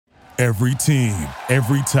Every team,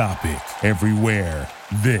 every topic, everywhere.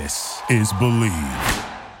 This is Believe.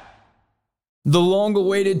 The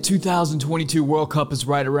long-awaited 2022 World Cup is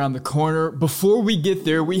right around the corner. Before we get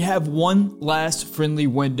there, we have one last friendly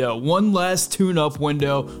window, one last tune-up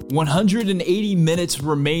window, 180 minutes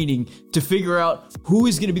remaining to figure out who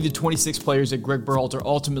is going to be the 26 players that Greg Berhalter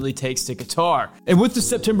ultimately takes to Qatar. And with the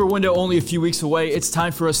September window only a few weeks away, it's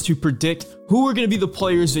time for us to predict who are going to be the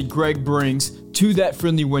players that Greg brings to that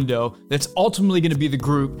friendly window that's ultimately going to be the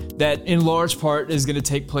group that in large part is going to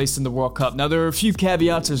take place in the World Cup. Now, there are a few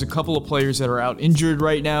caveats. There's a couple of players that are out injured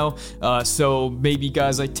right now, so maybe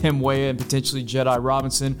guys like Tim Weah and potentially Jedi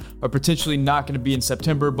Robinson are potentially not going to be in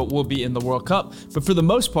September, but will be in the World Cup. But for the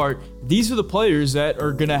most part, these are the players that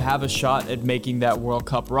are going to have a shot at making that World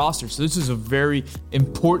Cup roster. So this is a very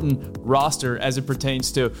important roster as it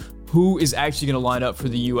pertains to who is actually going to line up for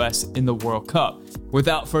the U.S. in the World Cup.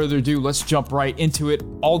 Without further ado, let's jump right into it.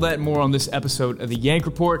 All that and more on this episode of the Yank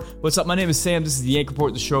Report. What's up? My name is Sam. This is the Yank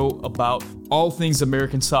Report, the show about all things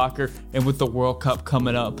American soccer. And with the World Cup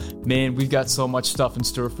coming up, man, we've got so much stuff in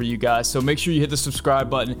store for you guys. So make sure you hit the subscribe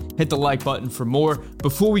button, hit the like button for more.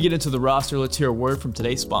 Before we get into the roster, let's hear a word from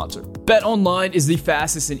today's sponsor. BetOnline is the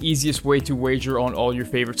fastest and easiest way to wager on all your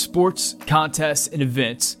favorite sports, contests, and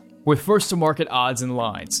events with first-to-market odds and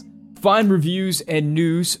lines. Find reviews and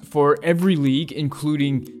news for every league,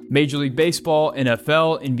 including Major League Baseball,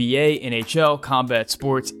 NFL, NBA, NHL, combat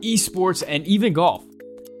sports, esports, and even golf.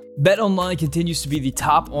 BetOnline continues to be the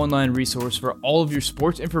top online resource for all of your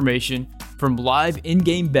sports information, from live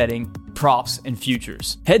in-game betting, props, and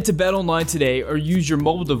futures. Head to BetOnline today or use your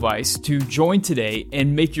mobile device to join today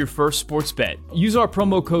and make your first sports bet. Use our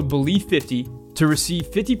promo code BELIEVE50 to receive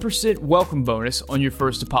 50% welcome bonus on your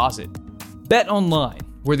first deposit. BetOnline,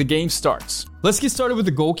 where the game starts. Let's get started with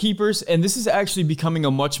the goalkeepers, and this is actually becoming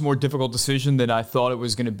a much more difficult decision than I thought it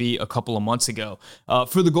was going to be a couple of months ago.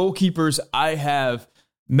 For the goalkeepers, I have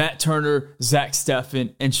Matt Turner, Zach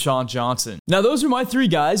Steffen, and Sean Johnson. Now, those are my three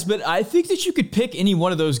guys, but I think that you could pick any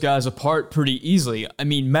one of those guys apart pretty easily. I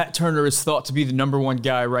mean, Matt Turner is thought to be the number one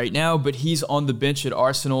guy right now, but he's on the bench at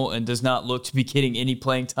Arsenal and does not look to be getting any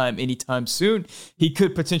playing time anytime soon. He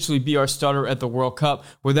could potentially be our starter at the World Cup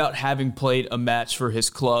without having played a match for his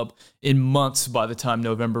club in months by the time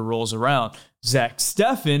November rolls around. Zach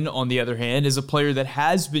Steffen, on the other hand, is a player that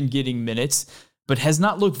has been getting minutes, but has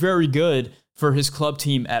not looked very good for his club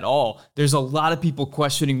team at all. There's a lot of people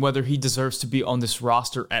questioning whether he deserves to be on this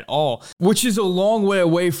roster at all, which is a long way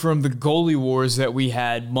away from the goalie wars that we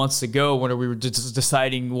had months ago when we were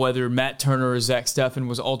deciding whether Matt Turner or Zach Steffen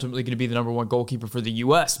was ultimately going to be the number one goalkeeper for the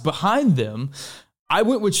U.S. Behind them, I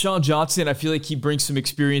went with Sean Johnson. I feel like he brings some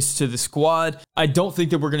experience to the squad. I don't think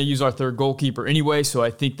that we're going to use our third goalkeeper anyway, so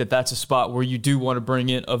I think that that's a spot where you do want to bring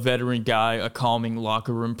in a veteran guy, a calming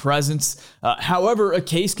locker room presence. However, a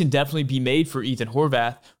case can definitely be made for Ethan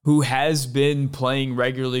Horvath, who has been playing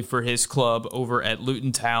regularly for his club over at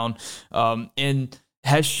Luton Town, and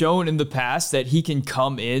has shown in the past that he can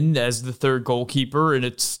come in as the third goalkeeper in a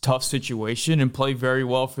tough situation and play very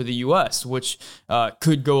well for the U.S., which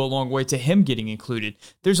could go a long way to him getting included.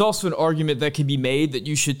 There's also an argument that can be made that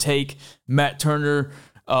you should take Matt Turner,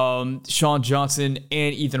 Sean Johnson,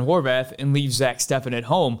 and Ethan Horvath and leave Zach Steffen at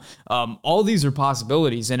home. All these are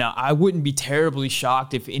possibilities, and I wouldn't be terribly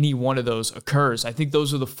shocked if any one of those occurs. I think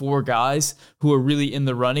those are the four guys who are really in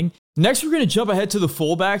the running. Next, we're going to jump ahead to the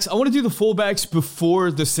fullbacks. I want to do the fullbacks before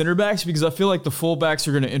the center backs because I feel like the fullbacks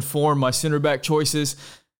are going to inform my center back choices.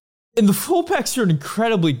 And the fullbacks are an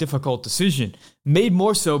incredibly difficult decision, made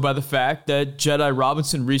more so by the fact that Jedi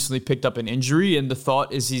Robinson recently picked up an injury, and the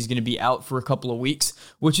thought is he's going to be out for a couple of weeks,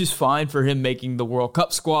 which is fine for him making the World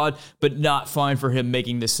Cup squad, but not fine for him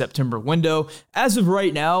making the September window. As of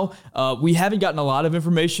right now, we haven't gotten a lot of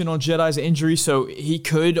information on Jedi's injury, so he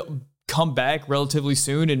could come back relatively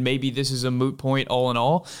soon, and maybe this is a moot point all in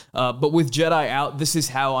all. But with Jedi out, this is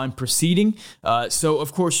how I'm proceeding. So,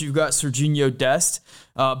 of course, you've got Serginho Dest.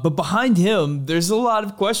 But behind him, there's a lot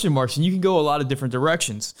of question marks, and you can go a lot of different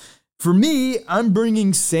directions. For me, I'm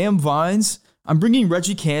bringing Sam Vines. I'm bringing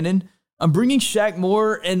Reggie Cannon. I'm bringing Shaq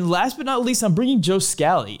Moore. And last but not least, I'm bringing Joe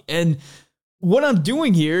Scally. And what I'm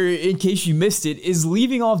doing here, in case you missed it, is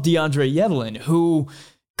leaving off DeAndre Yedlin, who,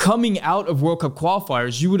 coming out of World Cup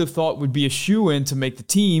qualifiers, you would have thought would be a shoo-in to make the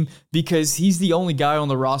team because he's the only guy on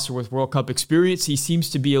the roster with World Cup experience. He seems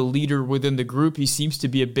to be a leader within the group. He seems to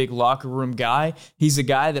be a big locker room guy. He's a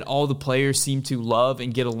guy that all the players seem to love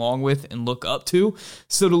and get along with and look up to.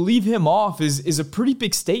 So to leave him off is a pretty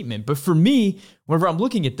big statement. But for me, whenever I'm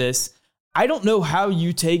looking at this, I don't know how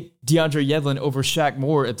you take DeAndre Yedlin over Shaq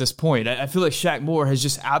Moore at this point. I feel like Shaq Moore has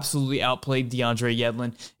just absolutely outplayed DeAndre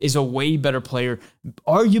Yedlin, is a way better player,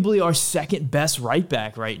 arguably our second best right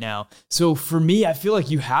back right now. So for me, I feel like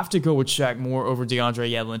you have to go with Shaq Moore over DeAndre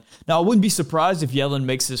Yedlin. Now, I wouldn't be surprised if Yedlin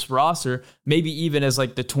makes this roster, maybe even as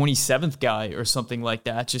like the 27th guy or something like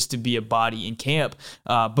that, just to be a body in camp.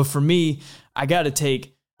 But for me, I got to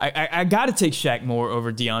take Shaq Moore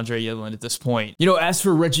over DeAndre Yedlin at this point. As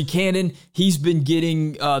for Reggie Cannon, he's been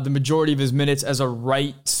getting the majority of his minutes as a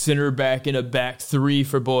right center back in a back three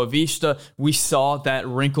for Boavista. We saw that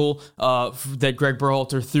wrinkle that Greg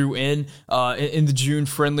Berhalter threw in the June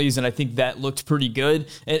friendlies, and I think that looked pretty good.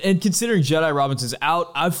 And considering Jedi Robinson's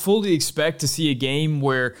out, I fully expect to see a game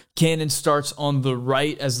where Cannon starts on the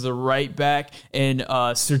right as the right back, and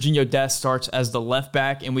Serginho Dest starts as the left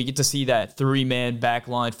back, and we get to see that three-man back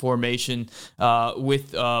line formation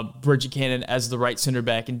with Reggie Cannon as the right center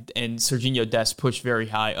back and Serginho Dest pushed very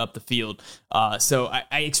high up the field. So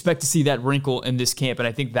I expect to see that wrinkle in this camp, and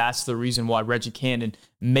I think that's the reason why Reggie Cannon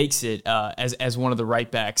makes it as one of the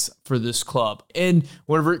right backs for this club. And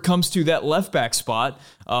whenever it comes to that left back spot,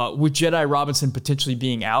 with Jedi Robinson potentially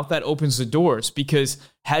being out, that opens the doors, because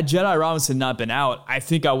had Jedi Robinson not been out, I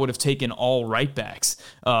think I would have taken all right backs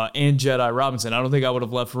and Jedi Robinson. I don't think I would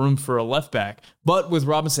have left room for a left back. But with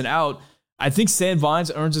Robinson out, I think Sam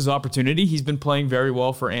Vines earns his opportunity. He's been playing very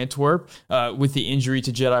well for Antwerp with the injury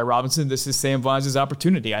to Jedi Robinson. This is Sam Vines'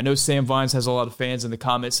 opportunity. I know Sam Vines has a lot of fans in the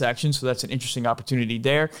comment section, so that's an interesting opportunity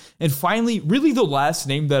there. And finally, really the last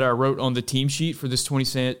name that I wrote on the team sheet for this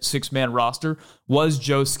 26-man roster was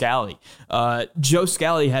Joe Scally. Joe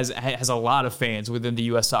Scally has a lot of fans within the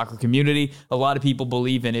U.S. soccer community. A lot of people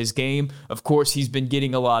believe in his game. Of course, he's been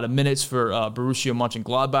getting a lot of minutes for Borussia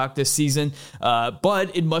Mönchengladbach this season,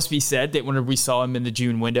 but it must be said that whenever we saw him in the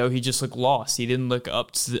June window, he just looked lost. He didn't look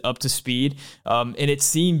up to speed, and it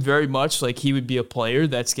seemed very much like he would be a player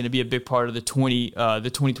that's going to be a big part of the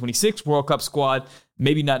 2026 World Cup squad.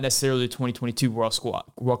 Maybe not necessarily the 2022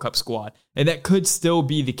 World Cup squad. And that could still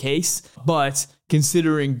be the case, but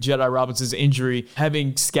considering Jedi Robinson's injury,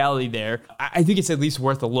 having Scally there, I think it's at least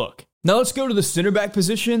worth a look. Now let's go to the center back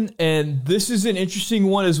position, and this is an interesting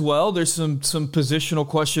one as well. There's some positional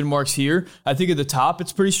question marks here. I think at the top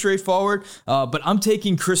it's pretty straightforward, but I'm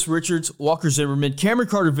taking Chris Richards, Walker Zimmerman, Cameron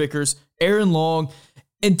Carter-Vickers, Aaron Long,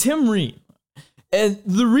 and Tim Ream. And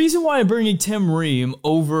the reason why I'm bringing Tim Ream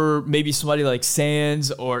over maybe somebody like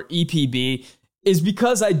Sands or EPB is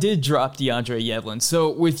because I did drop DeAndre Yedlin. So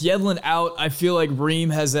with Yedlin out, I feel like Ream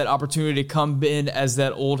has that opportunity to come in as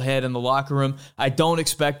that old head in the locker room. I don't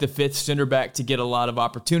expect the fifth center back to get a lot of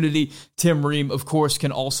opportunity. Tim Ream, of course,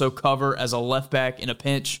 can also cover as a left back in a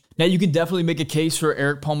pinch. Now, you can definitely make a case for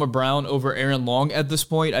Eric Palmer-Brown over Aaron Long at this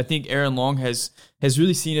point. I think Aaron Long has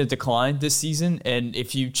really seen a decline this season, and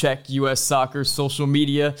if you check U.S. Soccer social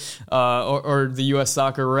media or the U.S.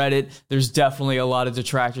 Soccer Reddit, there's definitely a lot of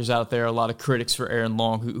detractors out there, a lot of critics for Aaron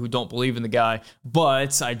Long who don't believe in the guy.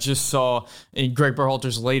 But I just saw in Greg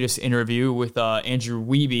Berhalter's latest interview with Andrew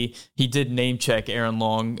Wiebe, he did name-check Aaron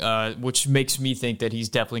Long, which makes me think that he's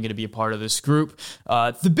definitely going to be a part of this group.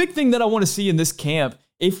 The big thing that I want to see in this camp,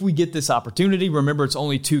 if we get this opportunity, remember it's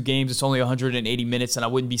only 2 games, it's only 180 minutes, and I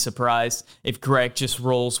wouldn't be surprised if Greg just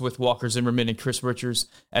rolls with Walker Zimmerman and Chris Richards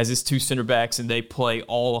as his 2 center backs and they play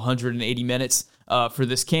all 180 minutes for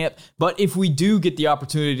this camp. But if we do get the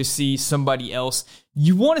opportunity to see somebody else,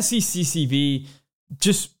 you want to see CCV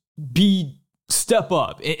just step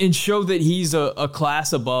up and show that he's a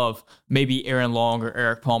class above maybe Aaron Long or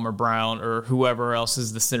Eric Palmer-Brown or whoever else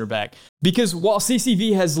is the center back. Because while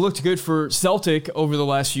CCV has looked good for Celtic over the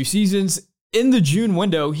last few seasons, in the June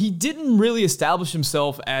window, he didn't really establish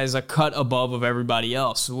himself as a cut above of everybody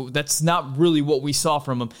else. So that's not really what we saw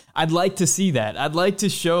from him. I'd like to see that. I'd like to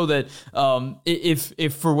show that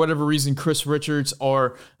if for whatever reason Chris Richards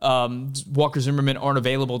or Walker Zimmerman aren't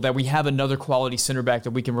available, that we have another quality center back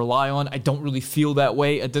that we can rely on. I don't really feel that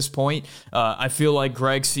way at this point. I feel like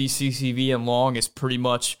Greg sees CCV and Long is pretty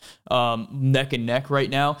much neck and neck right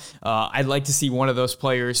now. I'd like to see one of those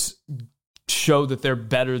players show that they're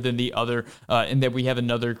better than the other and that we have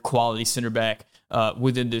another quality center back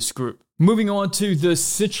within this group. Moving on to the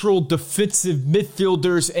central defensive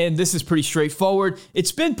midfielders, and this is pretty straightforward.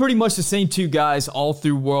 It's been pretty much the same 2 guys all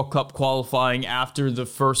through World Cup qualifying after the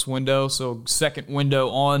first window, so second window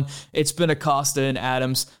on. It's been Acosta and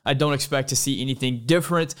Adams. I don't expect to see anything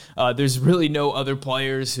different. There's really no other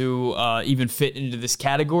players who even fit into this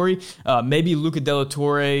category. Maybe Luca de la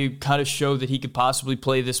Torre kind of showed that he could possibly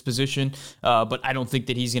play this position, but I don't think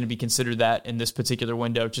that he's going to be considered that in this particular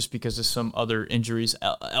window just because of some other injuries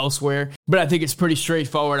elsewhere. But I think it's pretty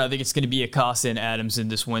straightforward. I think it's going to be Acosta and Adams in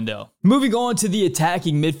this window. Moving on to the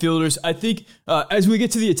attacking midfielders, I think as we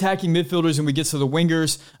get to the attacking midfielders and we get to the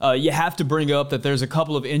wingers, you have to bring up that there's a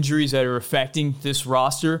couple of injuries that are affecting this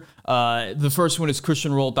roster. The first one is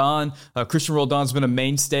Christian Roldan. Christian Roldan's been a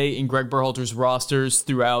mainstay in Greg Berhalter's rosters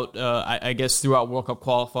throughout, throughout World Cup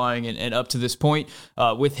qualifying and up to this point.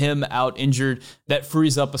 With him out injured, that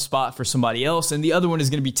frees up a spot for somebody else. And the other one is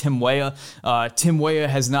going to be Tim Weah. Tim Weah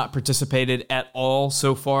has not participated at all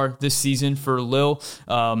so far this season for Lille.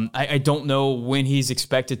 I don't know when he's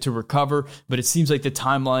expected to recover, but it seems like the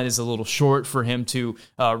timeline is a little short for him to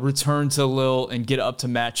return to Lille and get up to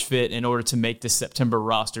match fit in order to make the September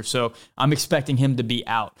roster. So I'm expecting him to be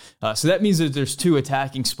out. So that means that there's 2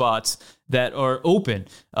 attacking spots that are open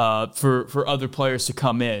for other players to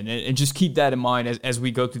come in. And just keep that in mind as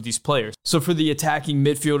we go through these players. So for the attacking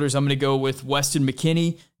midfielders, I'm going to go with Weston,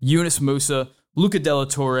 McKennie, Yunus Musah, Luca de la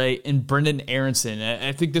Torre, and Brenden Aaronson.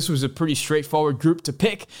 I think this was a pretty straightforward group to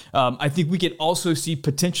pick. I think we could also see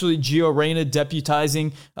potentially Gio Reyna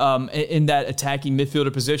deputizing in that attacking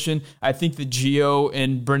midfielder position. I think that Gio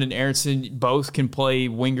and Brenden Aaronson both can play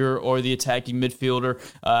winger or the attacking midfielder.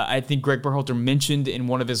 I think Greg Berhalter mentioned in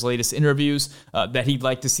one of his latest interviews that he'd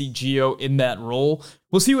like to see Gio in that role.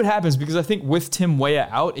 We'll see what happens, because I think with Tim Weah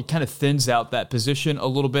out, it kind of thins out that position a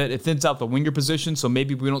little bit. It thins out the winger position, so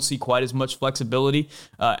maybe we don't see quite as much flexibility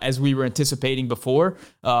as we were anticipating before.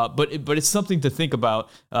 But it's something to think about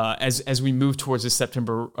as we move towards the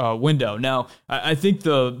September window. Now, I think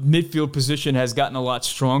the midfield position has gotten a lot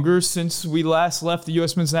stronger since we last left the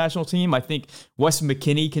U.S. men's national team. I think Weston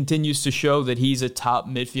McKennie continues to show that he's a top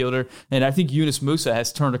midfielder, and I think Yunus Musah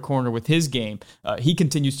has turned a corner with his game. He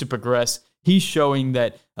continues to progress. He's showing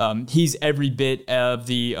that he's every bit of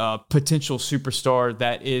the potential superstar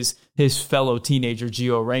that is his fellow teenager,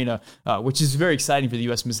 Gio Reyna, which is very exciting for the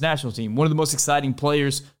U.S. men's national team. One of the most exciting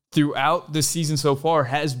players throughout this season so far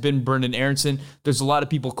has been Brenden Aaronson. There's a lot of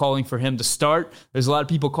people calling for him to start. There's a lot of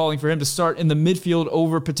people calling for him to start in the midfield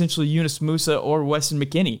over potentially Yunus Musah or Weston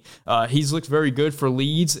McKennie. He's looked very good for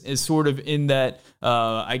Leeds, is sort of in that,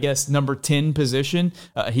 number 10 position.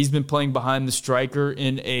 He's been playing behind the striker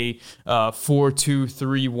in a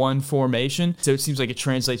 4-2-3-1 formation, so it seems like it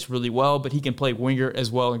translates really well, but he can play winger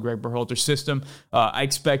as well in Greg Berhalter's system. I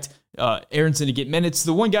expect Aaronson to get minutes.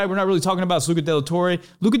 The one guy we're not really talking about is Luca de la Torre.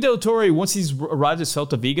 Luca de la Torre, once he's arrived at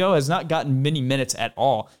Celta Vigo, has not gotten many minutes at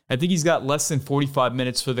all. I think he's got less than 45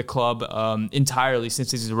 minutes for the club entirely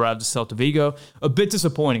since he's arrived at Celta Vigo. A bit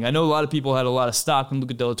disappointing. I know a lot of people had a lot of stock in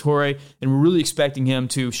Luca de la Torre, and we're really expecting him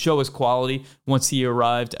to show his quality once he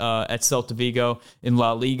arrived at Celta Vigo in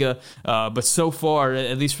La Liga. But so far,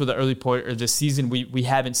 at least for the early part of this season, we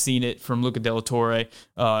haven't seen it from Luca de la Torre.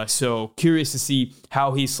 So curious to see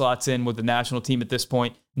how he slots in with the national team at this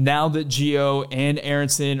point. Now that Gio and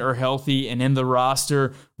Aaronson are healthy and in the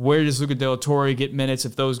roster, where does Luca de la Torre get minutes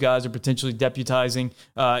if those guys are potentially deputizing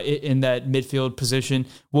in that midfield position?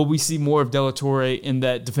 Will we see more of de la Torre in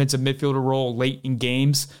that defensive midfielder role late in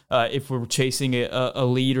games if we're chasing a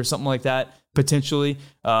lead or something like that? Potentially,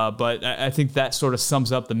 but I think that sort of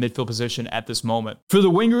sums up the midfield position at this moment. For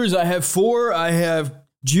the wingers, I have 4. I have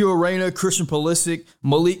Gio Reyna, Christian Pulisic,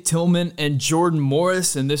 Malik Tillman, and Jordan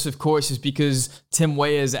Morris. And this, of course, is because Tim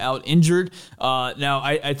Weah is out injured. Now,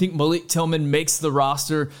 I think Malik Tillman makes the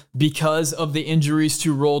roster because of the injuries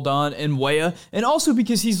to Roldan and Weah, and also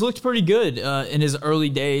because he's looked pretty good in his early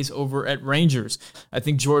days over at Rangers. I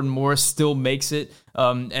think Jordan Morris still makes it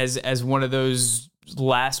as one of those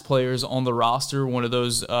last players on the roster, one of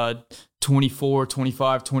those 24,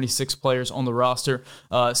 25, 26 players on the roster.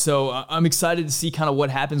 So I'm excited to see kind of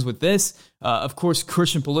what happens with this. Of course,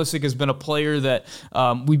 Christian Pulisic has been a player that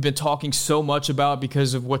we've been talking so much about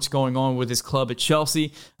because of what's going on with his club at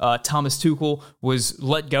Chelsea. Thomas Tuchel was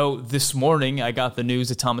let go this morning. I got the news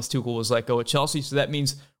that Thomas Tuchel was let go at Chelsea, so that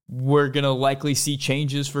means we're going to likely see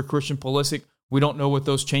changes for Christian Pulisic. We don't know what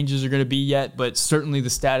those changes are going to be yet, but certainly the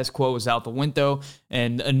status quo is out the window,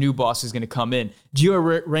 and a new boss is going to come in.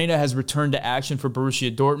 Gio Reyna has returned to action for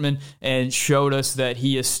Borussia Dortmund and showed us that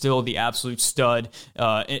he is still the absolute stud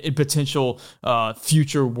and potential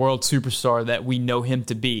future world superstar that we know him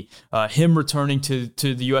to be. Him returning to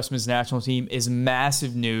the U.S. men's national team is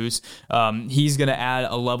massive news. He's going to add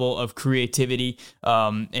a level of creativity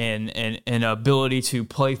and ability to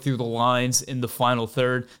play through the lines in the final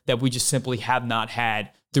third that we just simply have not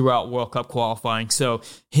had throughout World Cup qualifying. So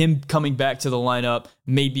him coming back to the lineup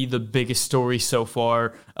may be the biggest story so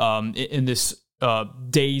far in this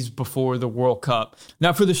days before the World Cup.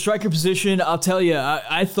 Now, for the striker position, I'll tell you,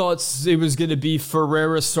 I thought it was going to be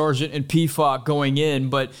Ferreira, Sargent, and Pefok going in,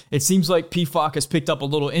 but it seems like Pefok has picked up a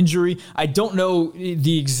little injury. I don't know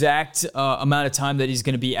the exact amount of time that he's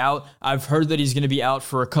going to be out. I've heard that he's going to be out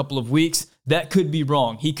for a couple of weeks. That could be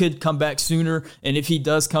wrong. He could come back sooner, and if he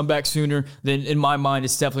does come back sooner, then in my mind,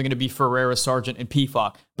 it's definitely going to be Ferreira, Sargent, and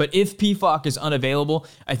Pefok. But if Pefok is unavailable,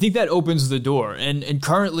 I think that opens the door. And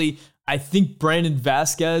currently, I think Brandon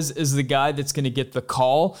Vasquez is the guy that's going to get the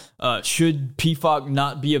call should Pefok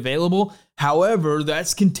not be available. However,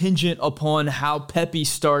 that's contingent upon how Pepe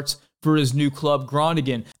starts for his new club,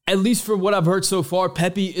 Groningen. At least for what I've heard so far,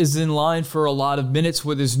 Pepe is in line for a lot of minutes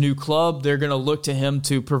with his new club. They're going to look to him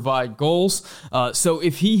to provide goals. So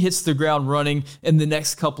if he hits the ground running in the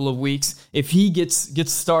next couple of weeks, if he gets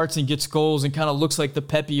starts and gets goals and kind of looks like the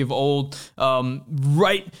Pepe of old,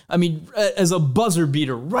 as a buzzer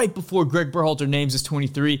beater, right before Greg Berhalter names his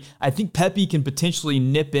 23, I think Pepe can potentially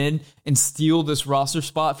nip in and steal this roster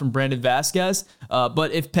spot from Brandon Vasquez.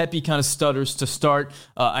 But if Pepe kind of stutters to start,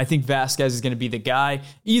 I think Vasquez is going to be the guy.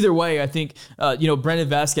 Either way, I think, Brandon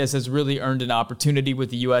Vasquez has really earned an opportunity with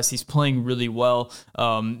the U.S. He's playing really well.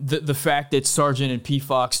 The fact that Sargent and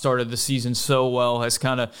Pefok started the season so well has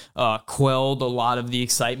kind of quelled a lot of the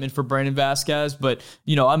excitement for Brandon Vasquez. But,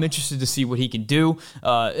 I'm interested to see what he can do.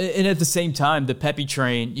 And at the same time, the Pepe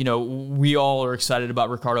train, we all are excited about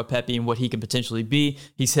Ricardo Pepe and what he can potentially be.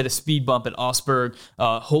 He's hit a speed bump at Augsburg.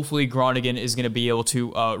 Hopefully Groningen is going to be able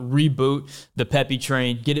to reboot the Pepe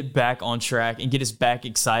train, get it back on track, and get us back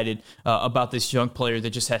excited about this young player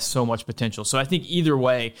that just has so much potential. So I think either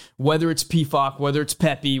way, whether it's Pefok, whether it's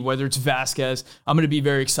Pepe, whether it's Vasquez, I'm going to be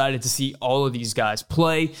very excited to see all of these guys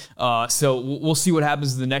play. So we'll see what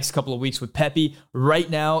happens in the next couple of weeks with Pepe. Right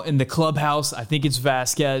now in the clubhouse, I think it's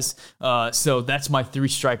Vasquez. So that's my three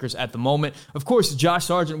strikers at the moment. Of course, Josh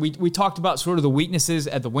Sargent, we talked about sort of the weaknesses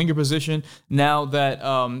at the winger position now that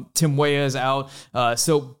Tim Weah is out.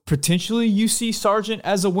 So potentially you see Sargent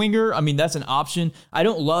as a winger. I mean, that's an option. I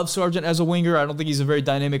don't love Sargent as a winger. I don't think he's a very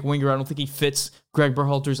dynamic winger. I don't think he fits Greg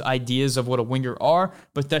Berhalter's ideas of what a winger are,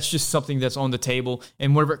 but that's just something that's on the table.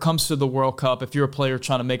 And whenever it comes to the World Cup, if you're a player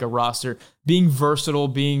trying to make a roster, being versatile,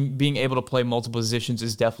 being able to play multiple positions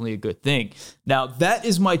is definitely a good thing. Now, that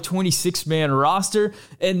is my 26-man roster,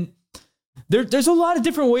 and there's a lot of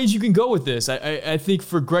different ways you can go with this. I think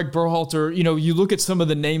for Greg Berhalter, you look at some of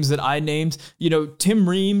the names that I named, Tim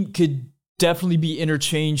Ream could definitely be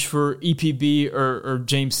interchanged for EPB or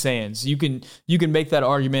James Sands. You can make that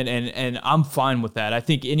argument, and I'm fine with that. I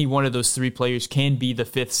think any one of those three players can be the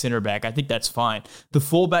fifth center back. I think that's fine. The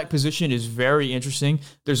fullback position is very interesting.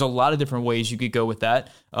 There's a lot of different ways you could go with that.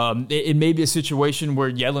 It may be a situation where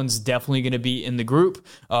Yellen's definitely going to be in the group,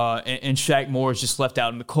 and Shaq Moore is just left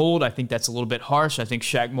out in the cold. I think that's a little bit harsh. I think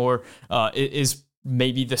Shaq Moore is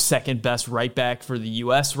maybe the second best right back for the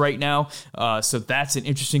U.S. right now. So that's an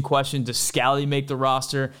interesting question. Does Scally make the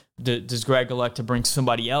roster? Does Greg elect to bring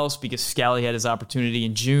somebody else because Scally had his opportunity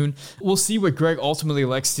in June? We'll see what Greg ultimately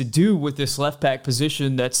elects to do with this left back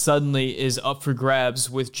position that suddenly is up for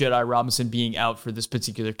grabs with Jedi Robinson being out for this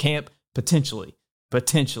particular camp. Potentially.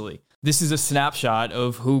 This is a snapshot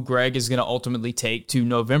of who Greg is going to ultimately take to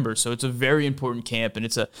November. So it's a very important camp, and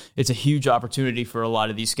it's a huge opportunity for a lot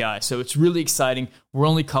of these guys. So it's really exciting. We're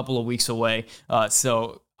only a couple of weeks away.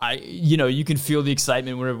 So you can feel the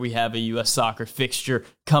excitement whenever we have a U.S. soccer fixture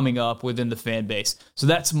coming up within the fan base. So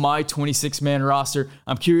that's my 26-man roster.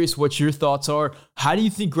 I'm curious what your thoughts are. How do you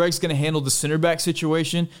think Greg's going to handle the center back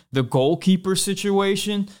situation, the goalkeeper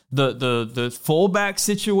situation, the fullback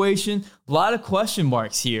situation? A lot of question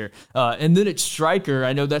marks here. And then at striker,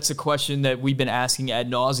 I know that's a question that we've been asking ad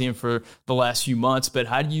nauseum for the last few months, but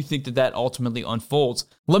how do you think that ultimately unfolds?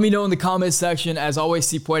 Let me know in the comment section. As always,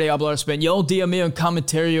 si puede hablar español, dígame un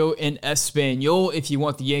comentario en español. If you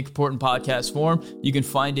want the Yank Report in podcast form, you can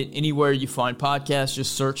find it anywhere you find podcasts.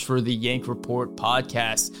 Just search for the Yank Report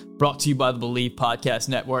podcast. Brought to you by the Believe Podcast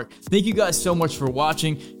Network. Thank you guys so much for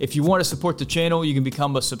watching. If you want to support the channel, you can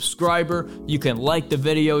become a subscriber. You can like the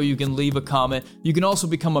video. You can leave a comment. You can also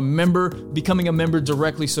become a member. Becoming a member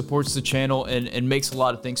directly supports the channel and makes a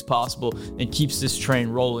lot of things possible and keeps this train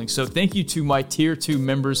rolling. So thank you to my Tier 2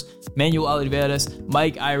 members, Manuel Oliveras,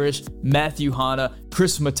 Mike Irish, Matthew Hanna,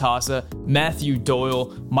 Chris Matassa, Matthew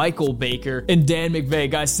Doyle, Michael Baker, and Dan McVeigh.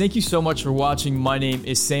 Guys, thank you so much for watching. My name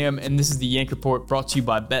is Sam, and this is the Yank Report brought to you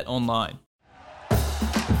by Bet Online.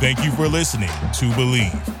 Thank you for listening to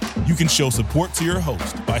Believe. You can show support to your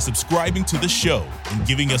host by subscribing to the show and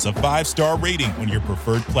giving us a 5-star rating on your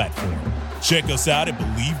preferred platform. Check us out at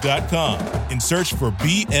Believe.com and search for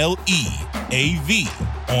BLEAV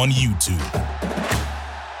on YouTube.